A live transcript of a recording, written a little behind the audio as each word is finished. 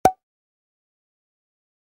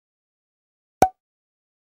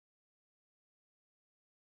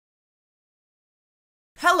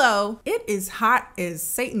Hello, it is hot as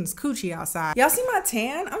Satan's coochie outside. Y'all see my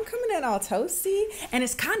tan? I'm coming in all toasty and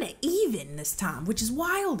it's kind of even this time, which is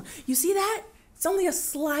wild. You see that? It's only a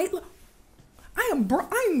slight, I am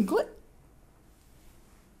good.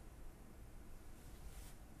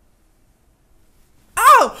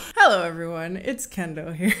 Oh, hello everyone, it's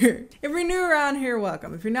Kendo here. If you're new around here,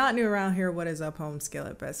 welcome. If you're not new around here, what is up, home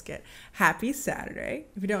skillet biscuit? Happy Saturday.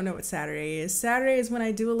 If you don't know what Saturday is when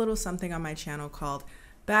I do a little something on my channel called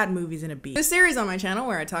Bad Movies and a Beat. It's a series on my channel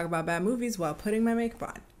where I talk about bad movies while putting my makeup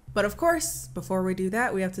on. But of course, before we do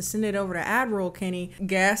that, we have to send it over to Admiral Kenny.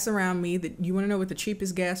 Gas around me, you wanna know what the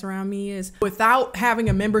cheapest gas around me is? Without having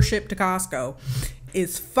a membership to Costco,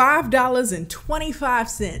 is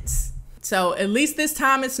 $5.25. So at least this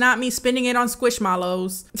time it's not me spending it on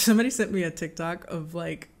Squishmallows. Somebody sent me a TikTok of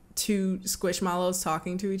like two Squishmallows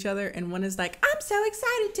talking to each other, and one is like, I'm so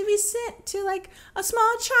excited to be sent to like a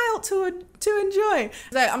small child to enjoy.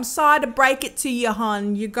 It's like, I'm sorry to break it to you,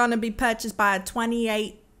 hon. You're gonna be purchased by a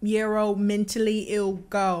 28-year-old mentally ill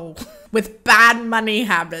girl with bad money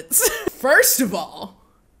habits. First of all,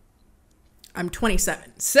 I'm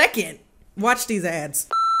 27. Second, watch these ads.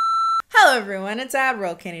 Hello everyone, it's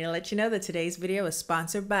Admiral Kenny to let you know that today's video is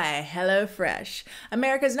sponsored by HelloFresh,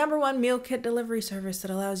 America's #1 meal kit delivery service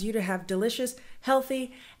that allows you to have delicious,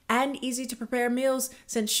 healthy, and easy to prepare meals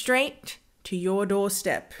sent straight to your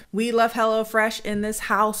doorstep. We love HelloFresh in this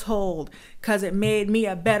household because it made me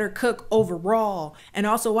a better cook overall, and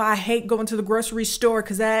also why I hate going to the grocery store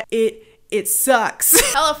because it sucks.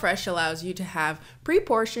 HelloFresh allows you to have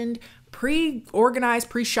pre-portioned, pre-organized,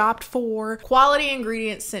 pre-shopped for quality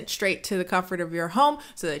ingredients sent straight to the comfort of your home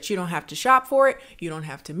so that you don't have to shop for it, you don't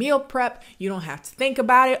have to meal prep, you don't have to think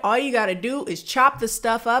about it. All you gotta do is chop the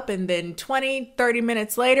stuff up, and then 20-30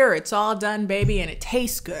 minutes later it's all done, baby, and it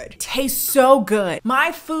tastes good. It tastes so good.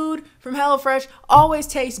 My food from HelloFresh always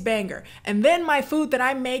tastes banger, and then my food that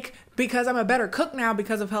I make because I'm a better cook now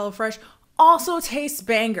because of HelloFresh also tastes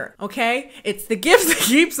banger, okay? It's the gift that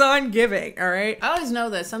keeps on giving, all right? I always know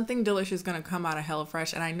that something delicious is gonna come out of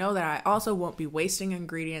HelloFresh, and I know that I also won't be wasting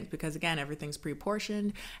ingredients because, again, everything's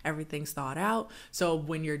pre-portioned, everything's thought out. So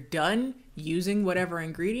when you're done using whatever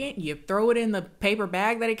ingredient, you throw it in the paper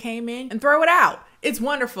bag that it came in and throw it out. It's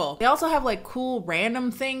wonderful. They also have like cool random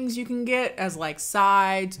things you can get as like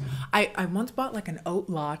sides. I once bought like an oat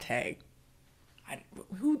latte.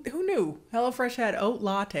 Who knew HelloFresh had oat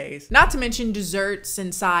lattes? Not to mention desserts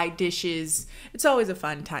and side dishes. It's always a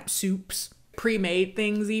fun time. Soups, pre-made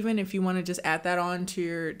things, even if you want to just add that on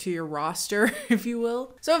to your roster, if you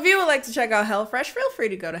will. So if you would like to check out HelloFresh, feel free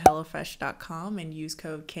to go to HelloFresh.com and use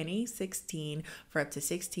code Kenny16 for up to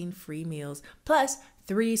 16 free meals plus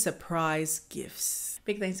 3 surprise gifts.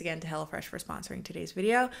 Big thanks again to HelloFresh for sponsoring today's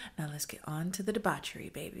video. Now let's get on to the debauchery,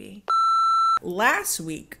 baby. Last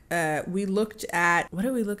week, we looked at, what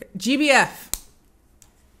did we look at? GBF.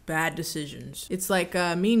 Bad Decisions. It's like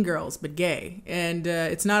Mean Girls, but gay. And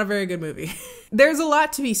it's not a very good movie. There's a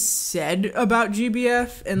lot to be said about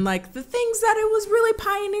GBF and like the things that it was really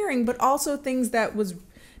pioneering, but also things that was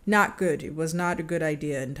not good. It was not a good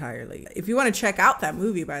idea entirely. If you want to check out that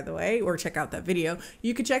movie, by the way, or check out that video,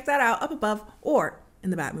 you can check that out up above or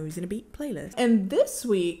in the Bad Movies and a Beat playlist. And this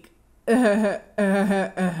week, oh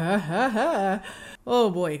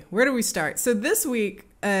boy, where do we start? So this week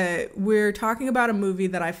we're talking about a movie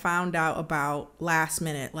that I found out about last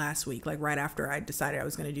week, like right after I decided I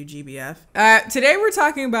was going to do GBF. Today we're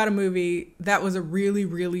talking about a movie that was a really,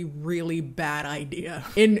 really, really bad idea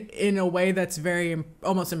in a way that's very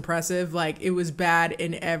almost impressive. Like it was bad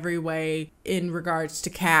in every way in regards to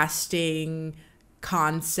casting,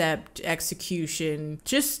 concept, execution,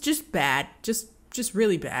 just bad, just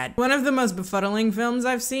really bad. One of the most befuddling films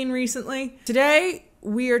I've seen recently. Today,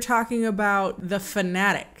 we are talking about The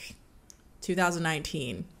Fanatic,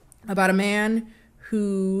 2019, about a man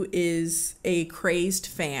who is a crazed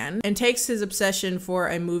fan and takes his obsession for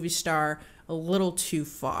a movie star a little too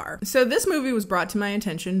far. So this movie was brought to my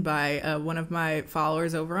attention by one of my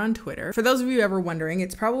followers over on Twitter. For those of you ever wondering,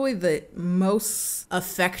 it's probably the most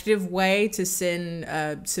effective way to send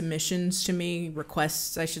submissions to me,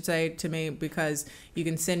 requests I should say to me, because you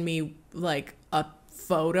can send me like a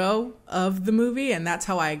photo of the movie, and that's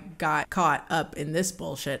how I got caught up in this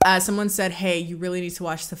bullshit. Someone said, hey, you really need to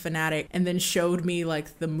watch The Fanatic, and then showed me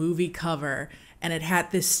like the movie cover, and it had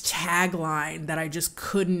this tagline that I just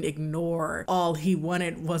couldn't ignore. All he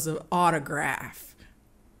wanted was an autograph.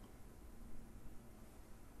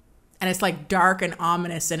 And it's like dark and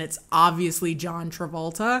ominous, and it's obviously John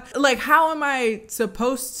Travolta. Like, how am I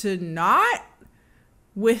supposed to not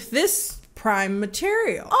with this prime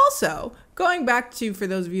material? Also, Going back to, for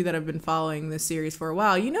those of you that have been following this series for a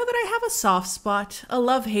while, you know that I have a soft spot, a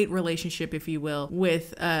love-hate relationship, if you will,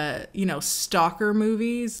 with, you know, stalker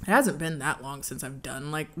movies. It hasn't been that long since I've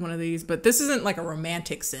done like one of these, but this isn't like a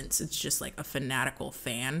romantic sense. It's just like a fanatical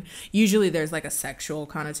fan. Usually there's like a sexual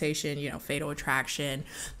connotation, you know, Fatal Attraction.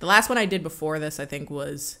 The last one I did before this, I think,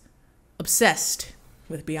 was Obsessed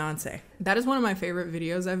with Beyonce. That is one of my favorite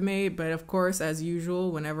videos I've made, but of course, as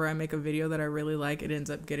usual, whenever I make a video that I really like, it ends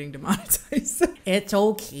up getting demonetized. It's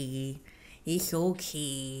okay. It's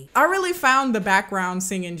okay. I really found the background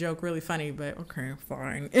singing joke really funny, but okay,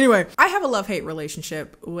 fine. Anyway, I have a love-hate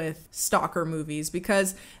relationship with stalker movies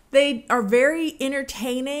because they are very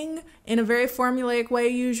entertaining in a very formulaic way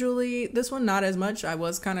usually. This one, not as much. I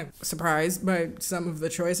was kind of surprised by some of the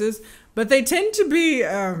choices, but they tend to be,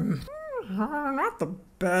 not the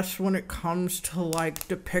best when it comes to like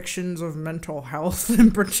depictions of mental health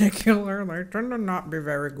in particular. They tend to not be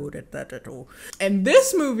very good at that at all. And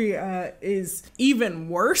this movie is even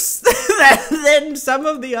worse than some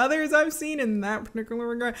of the others I've seen in that particular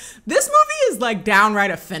regard. This movie is like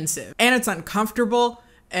downright offensive, and it's uncomfortable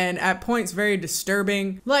and at points very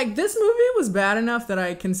disturbing. Like, this movie was bad enough that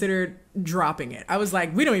I considered dropping it. I was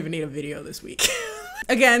like, we don't even need a video this week.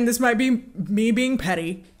 Again, this might be me being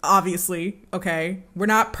petty, obviously, okay? We're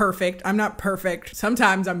not perfect. I'm not perfect.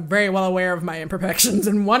 Sometimes I'm very well aware of my imperfections,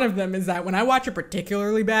 and one of them is that when I watch a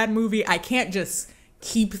particularly bad movie, I can't just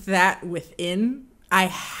keep that within. I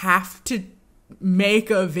have to make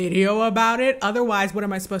a video about it. Otherwise, what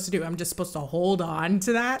am I supposed to do? I'm just supposed to hold on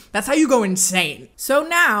to that? That's how you go insane. So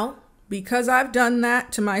now, because I've done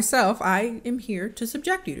that to myself, I am here to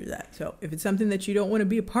subject you to that. So if it's something that you don't want to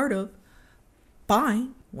be a part of,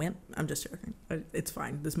 fine. Well, I'm just joking. It's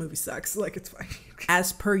fine. This movie sucks. Like, it's fine.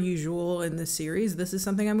 As per usual in this series, this is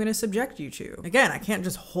something I'm going to subject you to. Again, I can't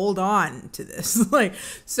just hold on to this. Like,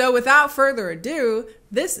 so without further ado,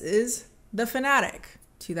 this is The Fanatic,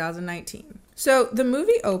 2019. So the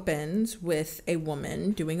movie opens with a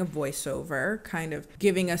woman doing a voiceover, kind of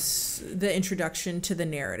giving us the introduction to the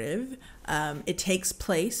narrative. It takes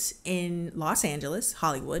place in Los Angeles,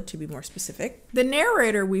 Hollywood, to be more specific. The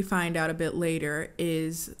narrator, we find out a bit later,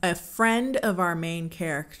 is a friend of our main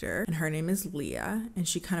character, and her name is Leah, and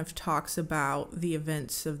she kind of talks about the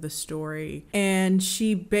events of the story. And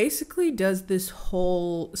she basically does this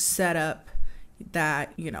whole setup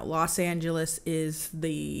that, you know, Los Angeles is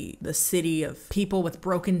the city of people with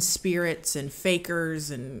broken spirits and fakers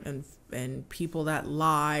and people that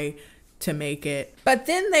lie to make it. But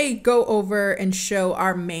then they go over and show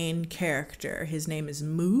our main character. His name is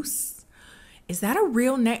Moose. Is that a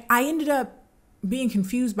real name? I ended up being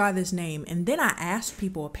confused by this name, and then I asked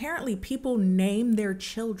people. Apparently people name their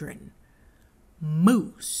children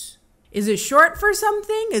Moose. Is it short for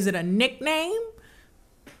something? Is it a nickname?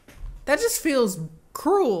 That just feels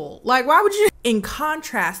cruel. Like, why would you? In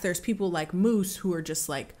contrast, there's people like Moose who are just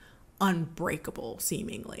like unbreakable,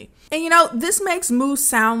 seemingly. And you know, this makes Moose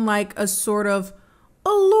sound like a sort of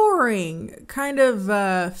alluring, kind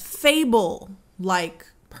of fable-like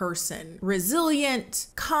person. Resilient,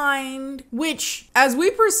 kind, which as we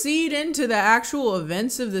proceed into the actual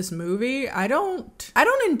events of this movie, I don't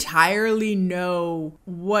entirely know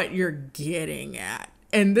what you're getting at.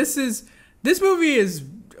 And this movie is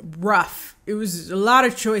rough. It was a lot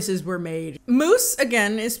of choices were made. Moose,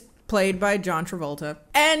 again, is played by John Travolta.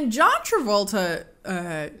 And John Travolta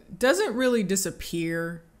doesn't really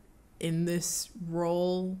disappear in this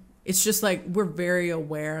role. It's just like we're very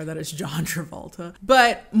aware that it's John Travolta.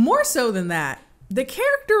 But more so than that, the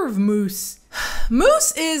character of Moose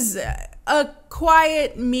is a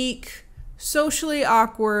quiet, meek, socially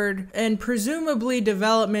awkward, and presumably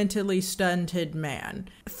developmentally stunted man.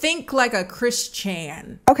 Think like a Chris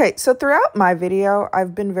Chan. Okay, so throughout my video,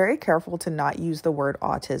 I've been very careful to not use the word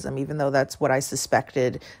autism, even though that's what I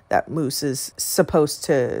suspected that Moose is supposed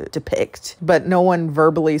to depict. But no one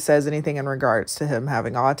verbally says anything in regards to him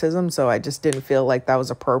having autism, so I just didn't feel like that was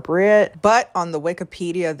appropriate. But on the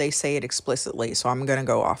Wikipedia, they say it explicitly, so I'm gonna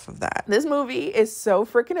go off of that. This movie is so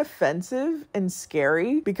freaking offensive and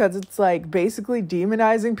scary because it's like basically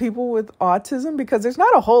demonizing people with autism, because there's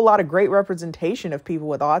not a whole lot of great representation of people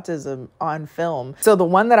with autism on film. So the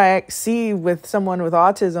one that I see with someone with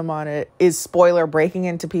autism on it is, spoiler, breaking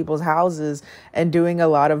into people's houses and doing a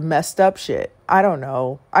lot of messed up shit. I don't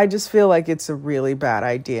know. I just feel like it's a really bad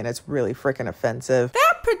idea and it's really freaking offensive.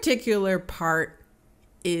 That particular part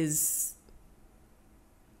is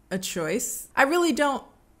a choice. I really don't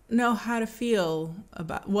know how to feel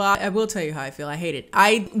about, well, I will tell you how I feel. I hate it.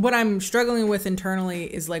 What I'm struggling with internally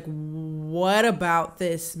is like, what about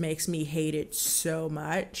this makes me hate it so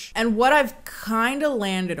much? And what I've kind of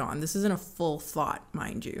landed on, this isn't a full thought,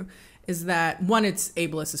 mind you, is that one, it's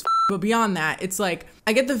ableist as but beyond that, it's like,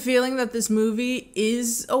 I get the feeling that this movie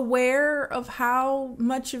is aware of how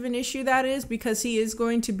much of an issue that is, because he is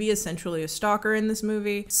going to be essentially a stalker in this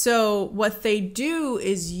movie. So what they do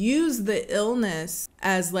is use the illness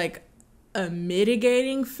as like a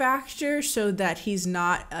mitigating factor so that he's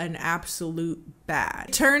not an absolute bad.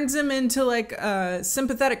 It turns him into like a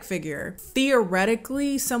sympathetic figure.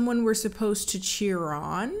 Theoretically, someone we're supposed to cheer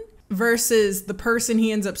on, versus the person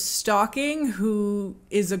he ends up stalking who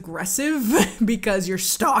is aggressive because you're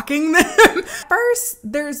stalking them. First,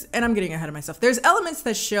 and I'm getting ahead of myself, there's elements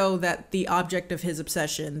that show that the object of his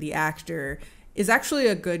obsession, the actor, is actually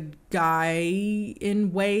a good guy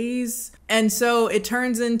in ways. And so it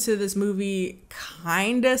turns into this movie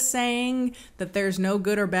kind of saying that there's no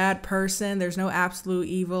good or bad person, there's no absolute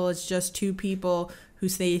evil, it's just two people who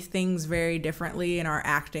say things very differently and are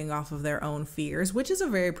acting off of their own fears, which is a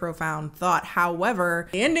very profound thought. However,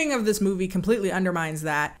 the ending of this movie completely undermines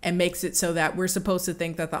that and makes it so that we're supposed to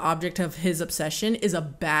think that the object of his obsession is a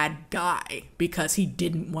bad guy because he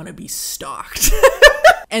didn't want to be stalked.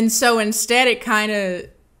 And so instead it kind of,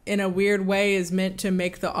 in a weird way, is meant to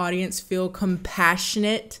make the audience feel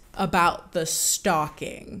compassionate about the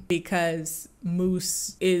stalking, because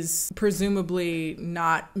Moose is presumably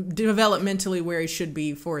not developmentally where he should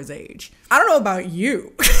be for his age. I don't know about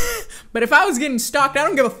you, but if I was getting stalked, I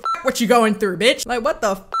don't give a fuck what you going through, bitch. Like, what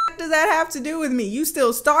the fuck does that have to do with me? You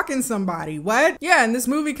still stalking somebody, what? Yeah, and this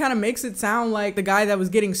movie kind of makes it sound like the guy that was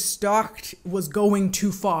getting stalked was going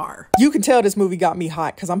too far. You can tell this movie got me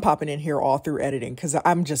hot because I'm popping in here all through editing because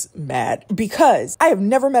I'm just mad. Because I have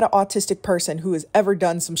never met an autistic person who has ever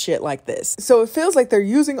done some shit like this. So it feels like they're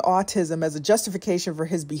using autism as a justification for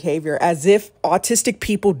his behavior, as if autistic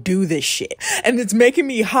people do this shit. And it's making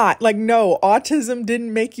me hot. Like, no, autism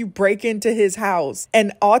didn't make you break into his house.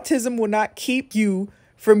 And autism will not keep you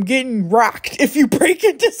from getting rocked if you break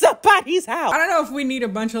into somebody's house. I don't know if we need a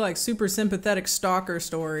bunch of like super sympathetic stalker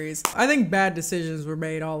stories. I think bad decisions were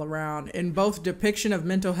made all around in both depiction of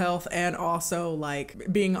mental health and also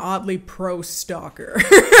like being oddly pro-stalker.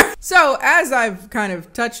 So as I've kind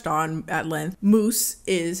of touched on at length, Moose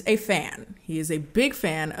is a fan. He is a big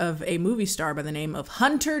fan of a movie star by the name of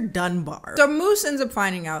Hunter Dunbar. So Moose ends up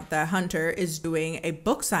finding out that Hunter is doing a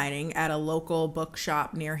book signing at a local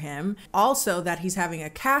bookshop near him. Also that he's having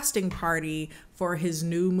a casting party for his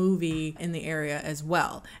new movie in the area as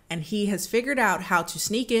well. And he has figured out how to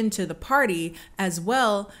sneak into the party as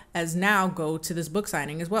well as now go to this book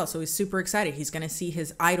signing as well. So he's super excited. He's going to see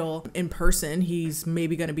his idol in person. He's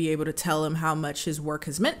maybe going to be able to tell him how much his work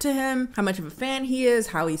has meant to him, how much of a fan he is,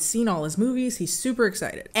 how he's seen all his movies. He's super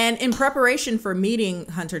excited. And in preparation for meeting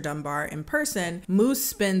Hunter Dunbar in person, Moose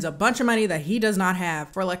spends a bunch of money that he does not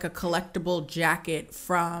have for like a collectible jacket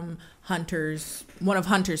from one of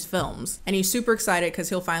Hunter's films. And he's super excited because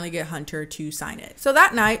he'll finally get Hunter to sign it. So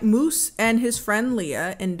that night, Moose and his friend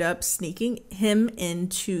Leah end up sneaking him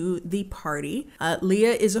into the party.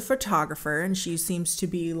 Leah is a photographer and she seems to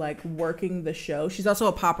be like working the show. She's also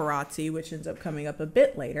a paparazzi, which ends up coming up a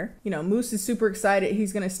bit later. You know, Moose is super excited.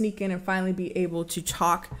 He's gonna sneak in and finally be able to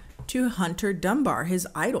talk to Hunter Dunbar, his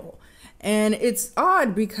idol. And it's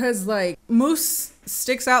odd because like Moose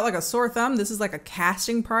sticks out like a sore thumb. This is like a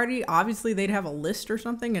casting party. Obviously they'd have a list or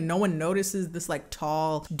something and no one notices this like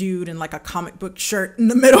tall dude in like a comic book shirt in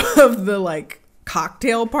the middle of the like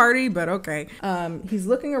cocktail party, but okay. He's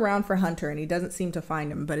looking around for Hunter and he doesn't seem to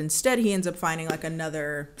find him, but instead he ends up finding like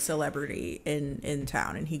another celebrity in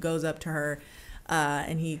town, and he goes up to her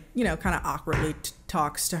and he, you know, kind of awkwardly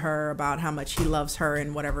talks to her about how much he loves her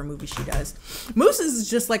in whatever movie she does. Moose is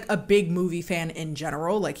just like a big movie fan in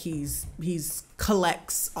general. Like he's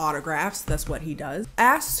collects autographs. That's what he does.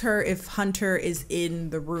 Asks her if Hunter is in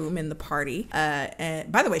the room in the party.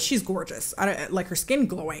 And by the way, she's gorgeous. Like her skin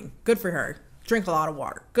glowing. Good for her. Drink a lot of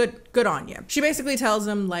water. Good on you. She basically tells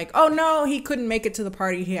him like, oh no, he couldn't make it to the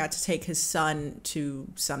party. He had to take his son to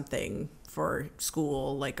something for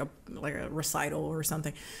school, like a recital or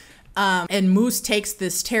something. And Moose takes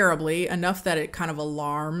this terribly, enough that it kind of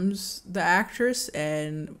alarms the actress,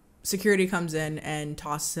 and security comes in and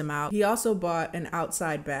tosses him out. He also bought an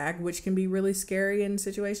outside bag, which can be really scary in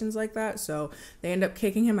situations like that. So they end up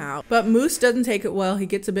kicking him out. But Moose doesn't take it well. He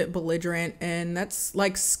gets a bit belligerent, and that's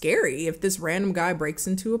like scary if this random guy breaks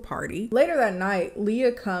into a party. Later that night,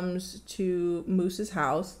 Leah comes to Moose's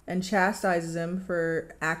house and chastises him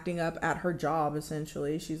for acting up at her job,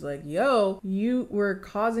 essentially. She's like, yo, you were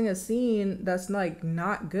causing a scene that's like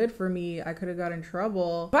not good for me. I could have got in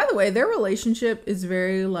trouble. By the way, their relationship is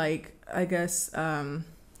very like I guess,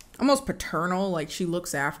 almost paternal. Like, she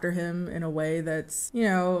looks after him in a way that's, you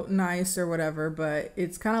know, nice or whatever, but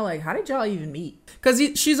it's kind of like, how did y'all even meet? Because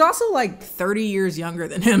she's also like 30 years younger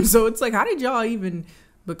than him, so it's like, how did y'all even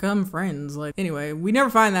become friends? Like, anyway, we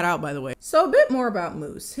never find that out, by the way. So a bit more about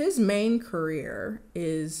Moose. His main career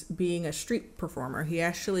is being a street performer. He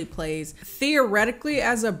actually plays theoretically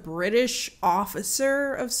as a British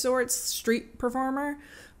officer of sorts, street performer,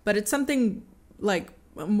 but it's something like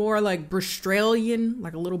more like Bristralian,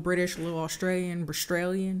 like a little British, a little Australian,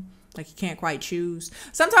 Bristralian. Like, you can't quite choose.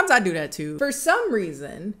 Sometimes I do that too. For some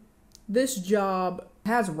reason, this job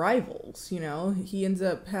has rivals, you know? He ends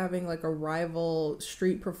up having like a rival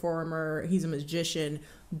street performer. He's a magician,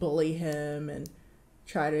 bully him and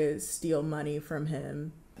try to steal money from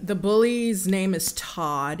him. The bully's name is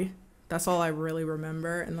Todd. That's all I really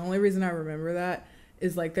remember. And the only reason I remember that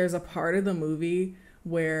is like there's a part of the movie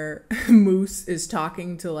where Moose is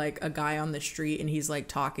talking to like a guy on the street and he's like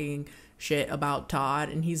talking shit about Todd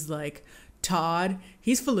and he's like, Todd,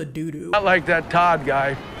 he's full of doo-doo. Not like that Todd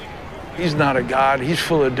guy. He's not a god. He's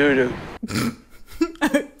full of doo-doo.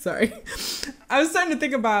 Sorry. I was starting to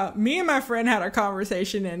think about, me and my friend had a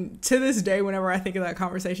conversation, and to this day, whenever I think of that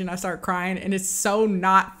conversation, I start crying, and it's so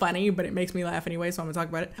not funny, but it makes me laugh anyway, so I'm gonna talk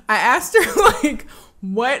about it. I asked her, like,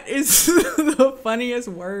 what is the funniest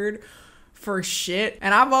word for shit?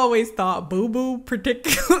 And I've always thought boo-boo,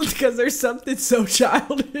 particularly because there's something so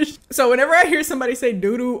childish. So whenever I hear somebody say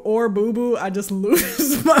doo-doo or boo-boo, I just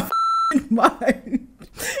lose my mind.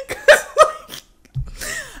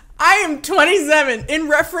 I am 27, in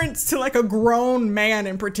reference to like a grown man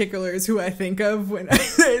in particular is who I think of when I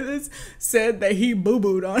say this, said that he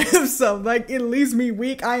boo-booed on himself. Like, it leaves me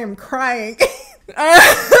weak. I am crying.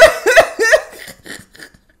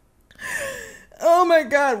 Oh my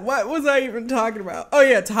God, what was I even talking about? Oh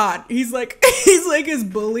yeah, Todd. He's like his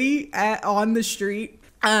bully on the street.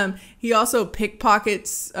 He also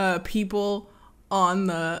pickpockets people on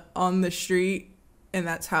the street, and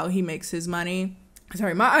that's how he makes his money.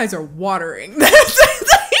 Sorry, my eyes are watering.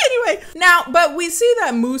 Anyway, now, but we see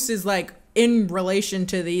that Moose is like, in relation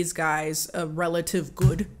to these guys, a relative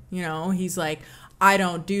good. You know, he's like, I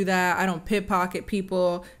don't do that. I don't pickpocket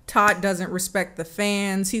people. Todd doesn't respect the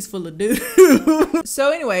fans. He's full of doo.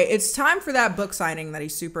 So anyway, it's time for that book signing that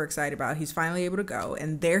he's super excited about. He's finally able to go.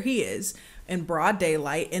 And there he is in broad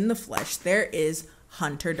daylight in the flesh. There is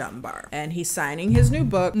Hunter Dunbar, and he's signing his new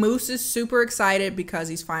book. Moose is super excited because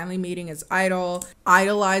he's finally meeting his idol,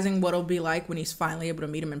 idolizing what it'll be like when he's finally able to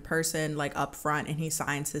meet him in person, like up front, and he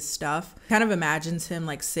signs his stuff. Kind of imagines him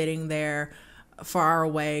like sitting there far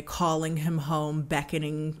away, calling him home,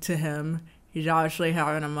 beckoning to him. He's obviously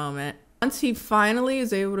having a moment. Once he finally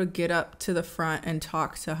is able to get up to the front and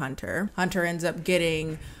talk to Hunter, Hunter ends up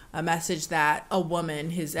getting a message that a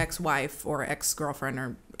woman, his ex-wife or ex-girlfriend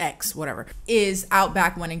or ex, whatever, is out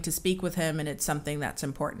back wanting to speak with him, and it's something that's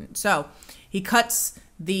important. So he cuts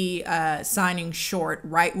the signing short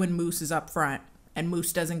right when Moose is up front, and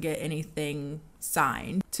Moose doesn't get anything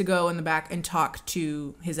signed, to go in the back and talk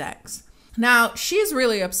to his ex. Now, she's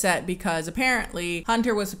really upset because apparently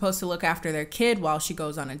Hunter was supposed to look after their kid while she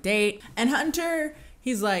goes on a date. And Hunter,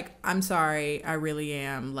 he's like, I'm sorry, I really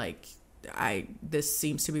am. Like, this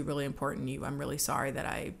seems to be really important to you. I'm really sorry that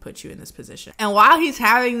I put you in this position. And while he's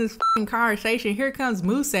having this fucking conversation, here comes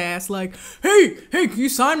Moose ass like, hey, can you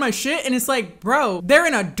sign my shit? And it's like, bro, they're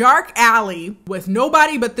in a dark alley with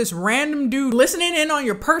nobody but this random dude listening in on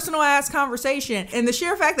your personal ass conversation. And the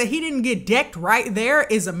sheer fact that he didn't get decked right there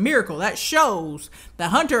is a miracle. That shows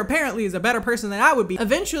that Hunter apparently is a better person than I would be.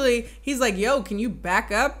 Eventually, he's like, yo, can you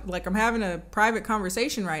back up? Like, I'm having a private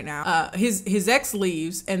conversation right now. His ex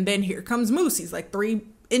leaves, and then here comes Moose. He's like 3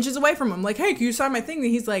 inches away from him. Like, hey, can you sign my thing?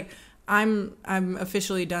 And he's like, I'm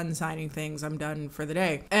officially done signing things. I'm done for the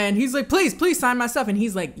day. And he's like, please sign my stuff. And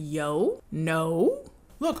he's like, yo, no.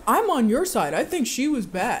 Look, I'm on your side. I think she was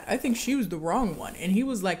bad. I think she was the wrong one. And he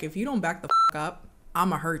was like, if you don't back the fuck up,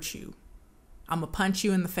 I'ma hurt you. I'ma punch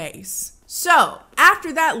you in the face. So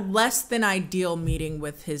after that less than ideal meeting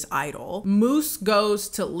with his idol, Moose goes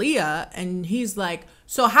to Leah and he's like,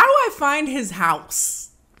 so how do I find his house?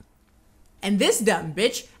 And this dumb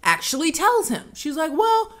bitch actually tells him. She's like,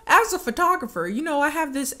 well, as a photographer, you know, I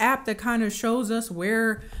have this app that kind of shows us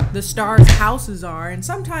where the stars' houses are. And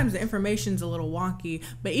sometimes the information's a little wonky,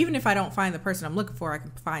 but even if I don't find the person I'm looking for, I can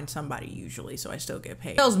find somebody usually, so I still get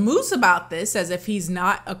paid. Tells Moose about this as if he's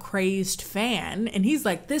not a crazed fan. And he's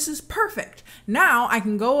like, this is perfect. Now I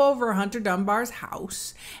can go over Hunter Dunbar's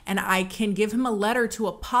house and I can give him a letter to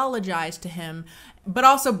apologize to him, but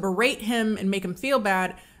also berate him and make him feel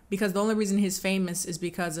bad because the only reason he's famous is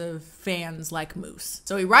because of fans like Moose.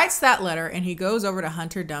 So he writes that letter and he goes over to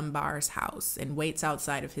Hunter Dunbar's house and waits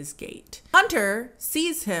outside of his gate. Hunter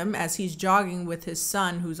sees him as he's jogging with his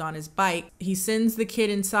son who's on his bike. He sends the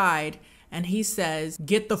kid inside and he says,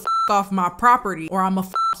 "Get the f off my property or I'ma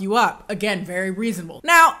f you up." Again, very reasonable.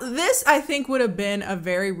 Now, this I think would have been a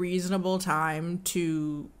very reasonable time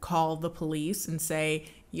to call the police and say,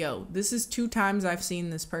 yo, this is 2 times I've seen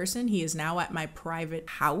this person. He is now at my private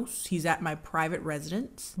house. He's at my private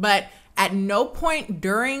residence. But at no point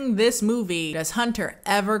during this movie does Hunter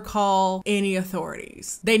ever call any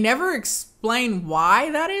authorities. They never explain why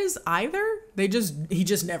that is either. He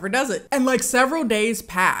just never does it. And like several days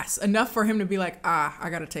pass, enough for him to be like, I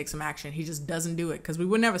gotta take some action. He just doesn't do it because we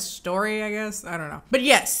wouldn't have a story, I guess. I don't know. But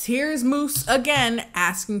yes, here's Moose again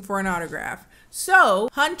asking for an autograph. So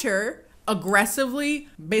Hunter aggressively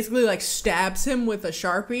basically like stabs him with a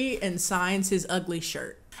Sharpie and signs his ugly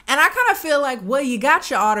shirt. And I kind of feel like, well, you got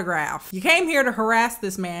your autograph. You came here to harass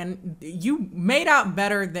this man. You made out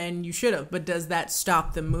better than you should have. But does that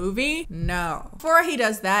stop the movie? No. Before he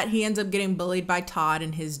does that, he ends up getting bullied by Todd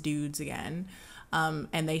and his dudes again.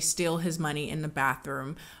 And they steal his money in the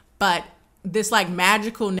bathroom. But this like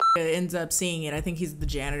magical nigga ends up seeing it. I think he's the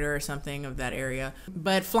janitor or something of that area.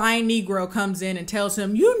 But Flying Negro comes in and tells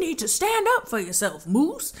him, "You need to stand up for yourself,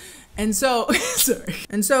 Moose." And so, sorry.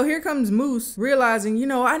 And so here comes Moose realizing, you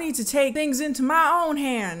know, I need to take things into my own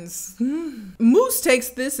hands. Moose takes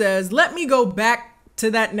this as, let me go back to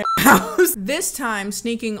that house. This time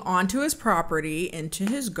sneaking onto his property into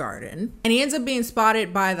his garden. And he ends up being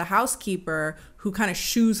spotted by the housekeeper who kind of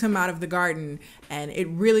shoos him out of the garden, and it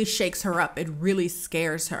really shakes her up. It really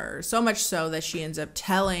scares her. So much so that she ends up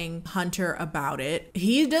telling Hunter about it.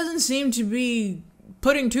 He doesn't seem to be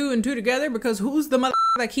putting 2 and 2 together because who's the mother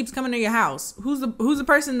that keeps coming to your house? Who's the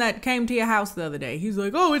person that came to your house the other day? He's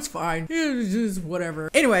like, oh, it's fine. It's just whatever.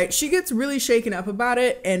 Anyway, she gets really shaken up about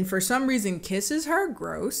it and for some reason kisses her.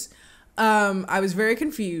 Gross. I was very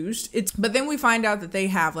confused. But then we find out that they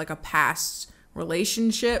have like a past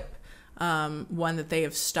relationship, one that they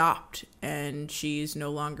have stopped and she's no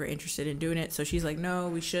longer interested in doing it. So she's like, no,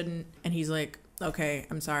 we shouldn't. And he's like, okay,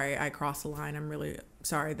 I'm sorry. I crossed the line. I'm really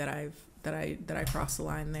sorry that I crossed the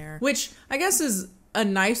line there, which I guess is a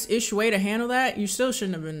nice-ish way to handle that. You still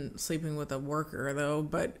shouldn't have been sleeping with a worker though,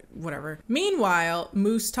 but whatever. Meanwhile,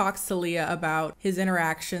 Moose talks to Leah about his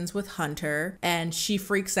interactions with Hunter and she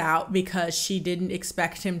freaks out because she didn't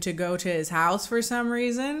expect him to go to his house for some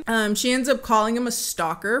reason. She ends up calling him a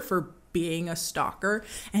stalker for being a stalker,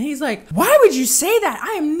 and he's like, why would you say that?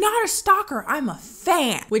 I am not a stalker, I'm a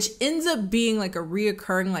fan, which ends up being like a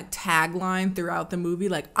reoccurring like tagline throughout the movie,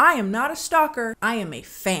 like, I am not a stalker, I am a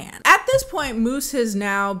fan. At this point, Moose has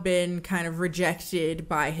now been kind of rejected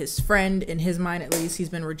by his friend. In his mind, at least, he's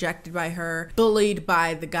been rejected by her, bullied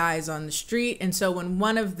by the guys on the street, and so when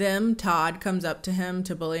one of them, Todd, comes up to him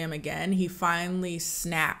to bully him again, he finally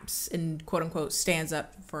snaps and quote unquote stands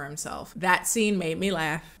up for himself. That scene made me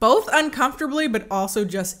laugh, both uncomfortably but also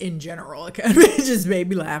just in general. It just made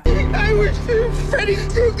me laugh. I wish Freddy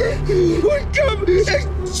Krueger would come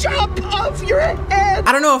and chop off your head.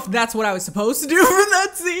 I don't know if that's what I was supposed to do for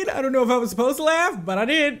that scene. I don't know if I was supposed to laugh, but I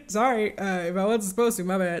did. Sorry, if I wasn't supposed to,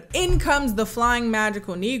 my bad. In comes the Flying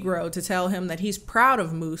Magical Negro to tell him that he's proud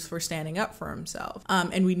of Moose for standing up for himself.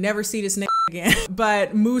 And we never see this nigga again.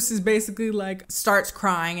 But Moose is basically like starts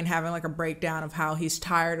crying and having like a breakdown of how he's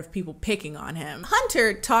tired of people picking on him.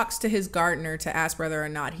 Hunter talks to his gardener to ask whether or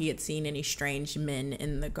not he had seen any strange men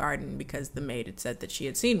in the garden because the maid had said that she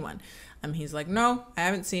had seen one. He's like, no, I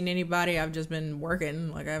haven't seen anybody. I've just been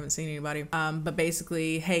working. Like, I haven't seen anybody. But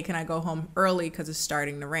basically, hey, can I go home early because it's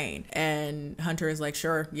starting to rain? And Hunter is like,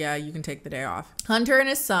 sure, yeah, you can take the day off. Hunter and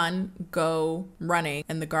his son go running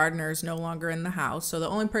and the gardener is no longer in the house. So the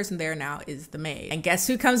only person there now is the maid. And guess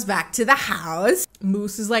who comes back to the house?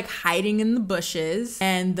 Moose is like hiding in the bushes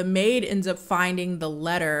and the maid ends up finding the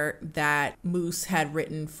letter that Moose had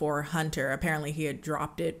written for Hunter. Apparently he had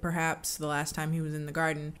dropped it perhaps the last time he was in the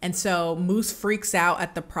garden. And so Moose freaks out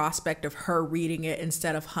at the prospect of her reading it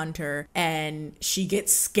instead of Hunter, and she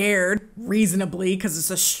gets scared reasonably because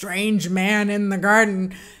it's a strange man in the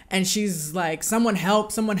garden. And she's like, someone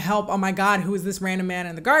help, oh my God, who is this random man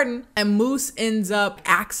in the garden? And Moose ends up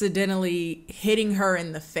accidentally hitting her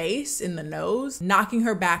in the face, in the nose, knocking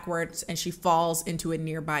her backwards, and she falls into a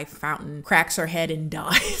nearby fountain, cracks her head and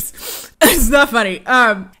dies. It's not funny.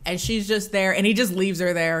 And she's just there and he just leaves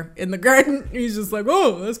her there in the garden. He's just like,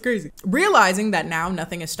 oh, that's crazy. Realizing that now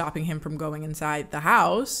nothing is stopping him from going inside the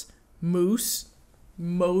house, Moose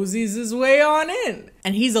moseys his way on in.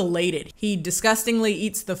 And he's elated. He disgustingly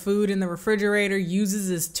eats the food in the refrigerator, uses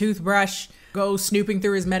his toothbrush, goes snooping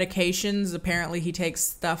through his medications. Apparently he takes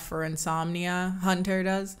stuff for insomnia, Hunter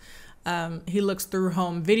does. He looks through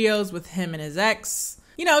home videos with him and his ex.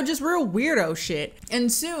 You know, just real weirdo shit.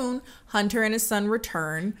 And soon, Hunter and his son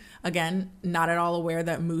return. Again, not at all aware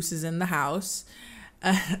that Moose is in the house.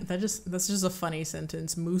 That's just a funny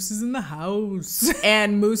sentence. Moose is in the house.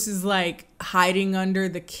 And Moose is like hiding under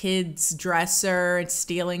the kid's dresser and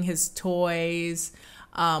stealing his toys.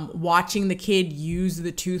 Watching the kid use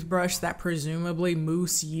the toothbrush that presumably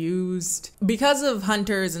Moose used. Because of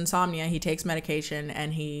Hunter's insomnia, he takes medication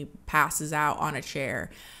and he passes out on a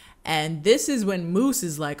chair. And this is when Moose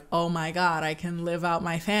is like, oh my God, I can live out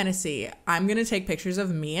my fantasy. I'm gonna take pictures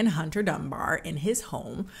of me and Hunter Dunbar in his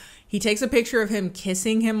home. He takes a picture of him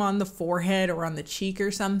kissing him on the forehead or on the cheek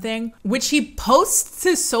or something, which he posts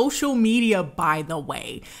to social media, by the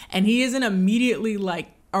way. And he isn't immediately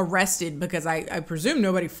like arrested because I presume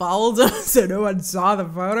nobody followed him, so no one saw the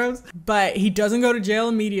photos. But he doesn't go to jail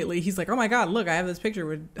immediately. He's like, oh my God, look, I have this picture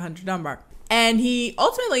with Hunter Dunbar. And he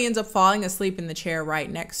ultimately ends up falling asleep in the chair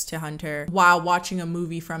right next to Hunter while watching a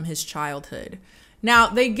movie from his childhood. Now,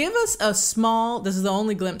 they give us this is the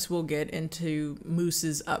only glimpse we'll get into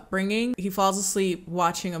Moose's upbringing. He falls asleep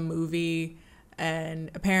watching a movie,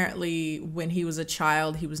 and apparently when he was a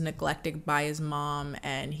child, he was neglected by his mom,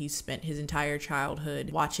 and he spent his entire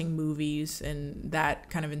childhood watching movies, and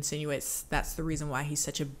that kind of insinuates that's the reason why he's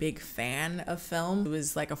such a big fan of film. It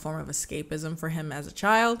was like a form of escapism for him as a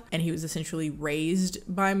child, and he was essentially raised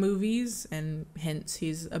by movies, and hence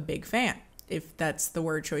he's a big fan, if that's the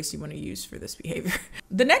word choice you want to use for this behavior.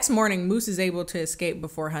 The next morning, Moose is able to escape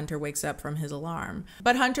before Hunter wakes up from his alarm.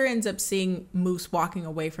 But Hunter ends up seeing Moose walking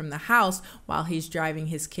away from the house while he's driving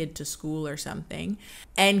his kid to school or something.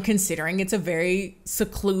 And considering it's a very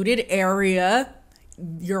secluded area,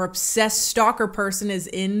 your obsessed stalker person is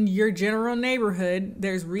in your general neighborhood,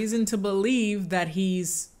 there's reason to believe that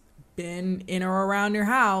he's been in or around your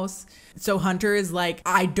house. So Hunter is like,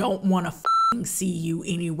 I don't want to see you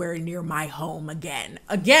anywhere near my home again.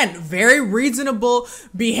 Again, very reasonable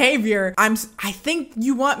behavior. I think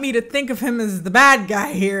you want me to think of him as the bad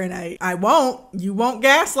guy here, and I won't. You won't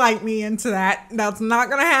gaslight me into that. That's not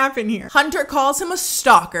gonna happen here. Hunter calls him a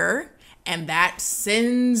stalker, and that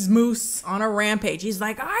sends Moose on a rampage. He's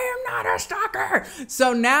like, I am not a stalker.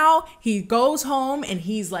 So now he goes home and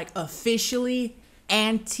he's like officially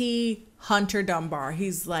anti-Hunter Dunbar.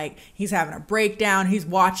 He's like, he's having a breakdown. He's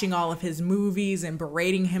watching all of his movies and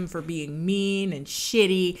berating him for being mean and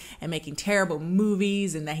shitty and making terrible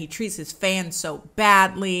movies, and that he treats his fans so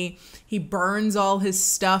badly. He burns all his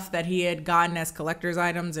stuff that he had gotten as collector's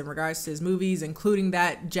items in regards to his movies, including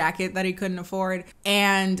that jacket that he couldn't afford.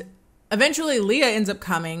 And eventually Leah ends up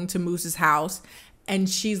coming to Moose's house, and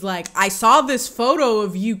she's like, I saw this photo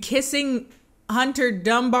of you kissing Hunter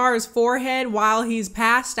Dunbar's forehead while he's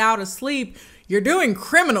passed out asleep. You're doing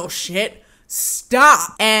criminal shit.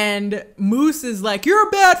 Stop. And Moose is like, you're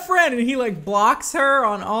a bad friend. And he like blocks her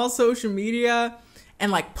on all social media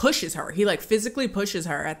and like pushes her. He like physically pushes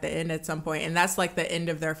her at the end at some point. And that's like the end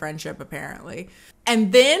of their friendship apparently.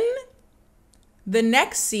 And then the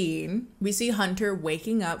next scene, we see Hunter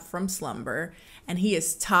waking up from slumber, and he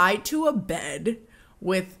is tied to a bed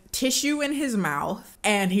with tissue in his mouth,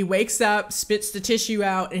 and he wakes up, spits the tissue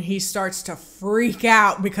out, and he starts to freak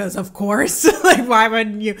out because of course, like why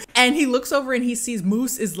wouldn't you? And he looks over and he sees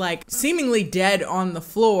Moose is like seemingly dead on the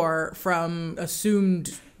floor from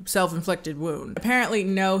assumed self-inflicted wound. Apparently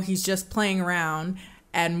no, he's just playing around,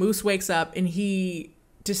 and Moose wakes up and he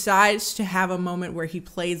decides to have a moment where he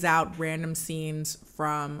plays out random scenes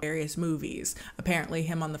from various movies. Apparently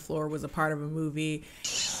him on the floor was a part of a movie.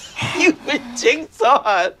 You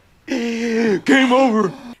jigsaw. Game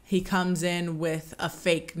over. He comes in with a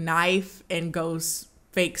fake knife and goes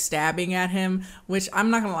fake stabbing at him, which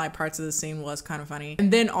I'm not gonna lie, parts of the scene was kind of funny.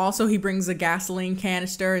 And then also he brings a gasoline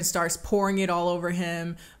canister and starts pouring it all over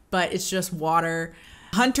him, but it's just water.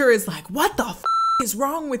 Hunter is like, what the f is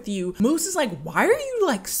wrong with you? Moose is like, why are you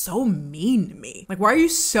like so mean to me? Like, why are you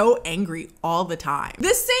so angry all the time?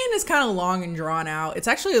 This scene is kind of long and drawn out. It's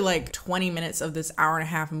actually like 20 minutes of this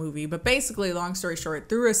hour-and-a-half movie, but basically, long story short,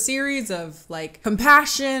 through a series of like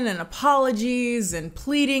compassion and apologies and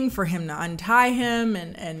pleading for him to untie him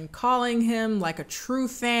and calling him like a true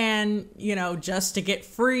fan, you know, just to get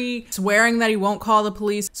free, swearing that he won't call the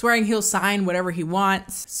police, swearing he'll sign whatever he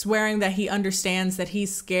wants, swearing that he understands that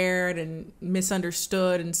he's scared and misunderstood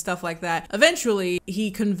and stuff like that. Eventually,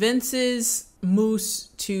 he convinces Moose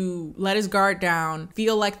to let his guard down,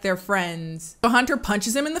 feel like they're friends. So Hunter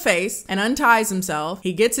punches him in the face and unties himself.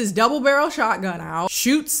 He gets his double barrel shotgun out,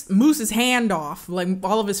 shoots Moose's hand off, like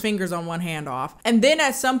all of his fingers on one hand off. And then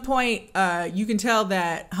at some point, you can tell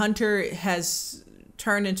that Hunter has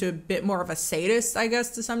turned into a bit more of a sadist, I guess,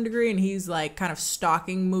 to some degree, and he's like kind of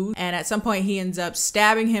stalking Moose. And at some point he ends up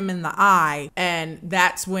stabbing him in the eye, and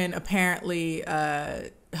that's when apparently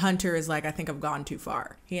Hunter is like, I think I've gone too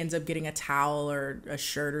far. He ends up getting a towel or a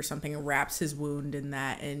shirt or something and wraps his wound in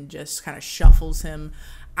that and just kind of shuffles him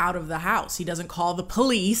out of the house. He doesn't call the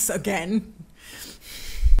police again.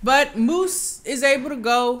 But Moose is able to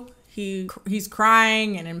go. He's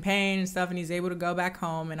crying and in pain and stuff, and he's able to go back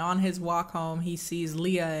home. And on his walk home, he sees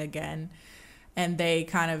Leah again, and they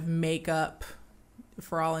kind of make up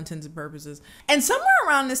for all intents and purposes. And somewhere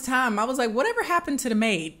around this time, I was like, whatever happened to the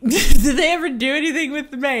maid? Did they ever do anything with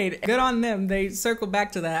the maid? Good on them. They circled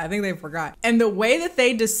back to that. I think they forgot. And the way that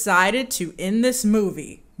they decided to end this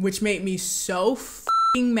movie, which made me so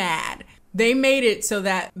f***ing mad, they made it so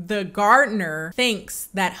that the gardener thinks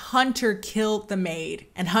that Hunter killed the maid,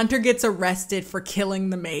 and Hunter gets arrested for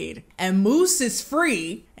killing the maid. And Moose is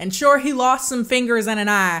free, and sure, he lost some fingers and an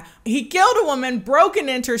eye. He killed a woman, broke and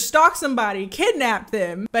entered, stalked somebody, kidnapped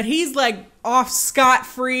them, but he's like off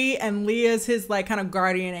scot-free, and Leah's his like kind of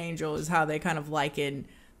guardian angel is how they kind of liken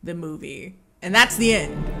the movie. And that's the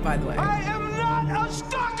end, by the way. I am not a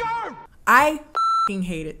stalker! I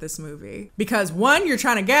hated this movie because, one, you're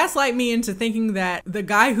trying to gaslight me into thinking that the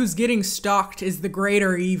guy who's getting stalked is the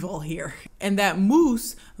greater evil here, and that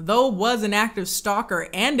Moose, though was an active stalker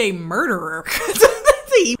and a murderer,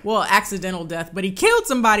 well, accidental death, but he killed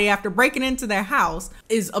somebody after breaking into their house,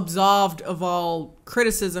 is absolved of all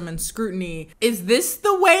criticism and scrutiny. Is this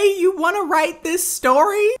the way you want to write this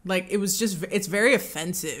story? Like, it's very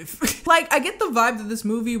offensive. Like, I get the vibe that this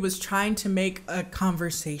movie was trying to make a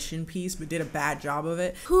conversation piece, but did a bad job of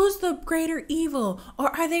it. Who's the greater evil?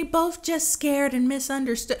 Or are they both just scared and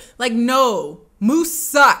misunderstood? Like, no. Moose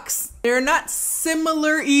sucks. They're not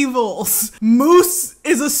similar evils. Moose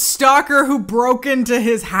is a stalker who broke into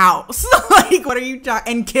his house. Like, what are you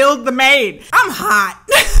talking? And killed the maid. I'm hot.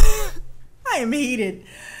 I am heated.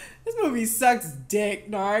 This movie sucks dick,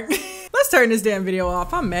 dog. Let's turn this damn video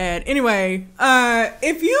off. I'm mad. Anyway,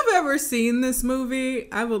 if you've ever seen this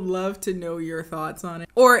movie, I would love to know your thoughts on it.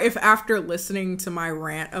 Or if after listening to my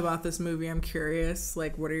rant about this movie, I'm curious,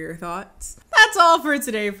 like, what are your thoughts? That's all for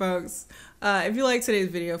today, folks. If you like today's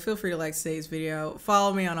video, feel free to like today's video.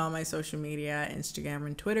 Follow me on all my social media, Instagram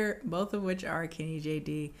and Twitter, both of which are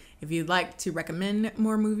KennieJD. If you'd like to recommend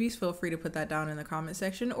more movies, feel free to put that down in the comment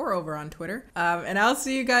section or over on Twitter. And I'll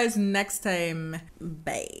see you guys next time.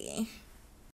 Bye.